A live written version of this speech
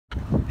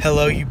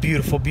Hello, you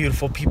beautiful,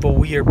 beautiful people.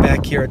 We are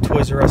back here at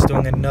Toys R Us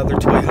doing another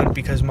toy hunt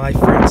because my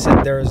friend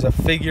said there is a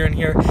figure in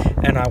here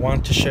and I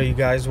want to show you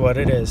guys what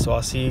it is. So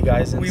I'll see you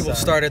guys inside. We will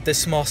start at this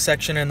small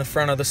section in the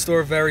front of the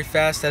store very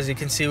fast. As you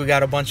can see, we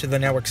got a bunch of the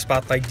network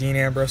Spotlight Dean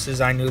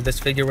Ambroses. I knew this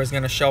figure was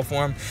going to shelf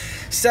for him,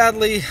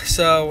 sadly.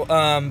 So,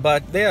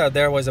 but yeah,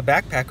 there was a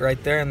backpack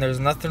right there and there's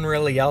nothing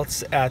really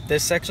else at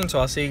this section. So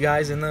I'll see you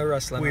guys in the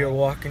wrestling. We are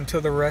walking to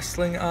the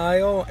wrestling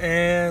aisle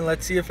and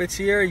let's see if it's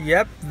here.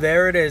 Yep,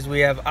 there it is. We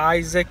have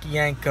Isaac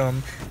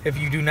Yankem. If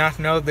you do not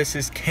know, this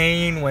is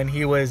Kane when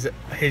he was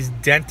his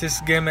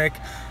dentist gimmick.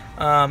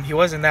 He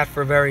wasn't that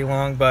for very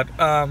long, but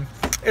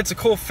it's a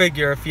cool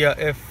figure if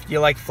you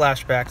like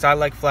flashbacks. I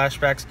like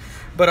flashbacks,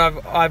 but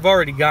I've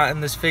already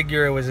gotten this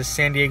figure. It was a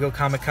San Diego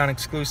Comic-Con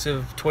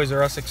exclusive, Toys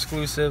R Us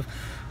exclusive.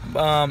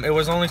 It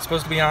was only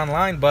supposed to be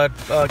online, but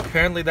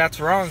apparently that's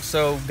wrong.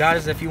 So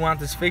guys, if you want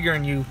this figure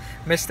and you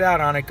missed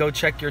out on it, go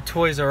check your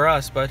Toys R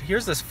Us. But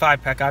here's this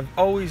 5-pack.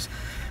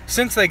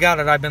 Since they got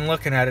it, I've been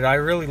looking at it. I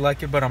really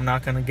like it, but I'm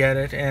not going to get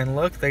it. And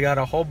look, they got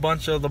a whole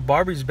bunch of the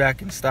Barbies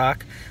back in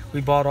stock.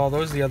 We bought all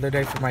those the other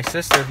day for my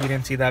sister. If you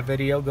didn't see that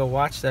video, go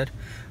watch that.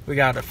 We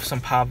got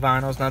some pop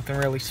vinyls, nothing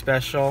really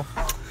special.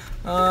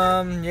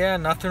 Yeah,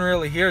 nothing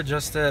really here,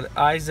 just that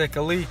Isaac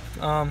Elite.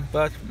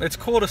 But it's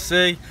cool to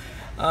see.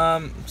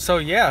 So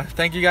yeah,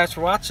 thank you guys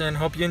for watching.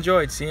 Hope you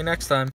enjoyed. See you next time.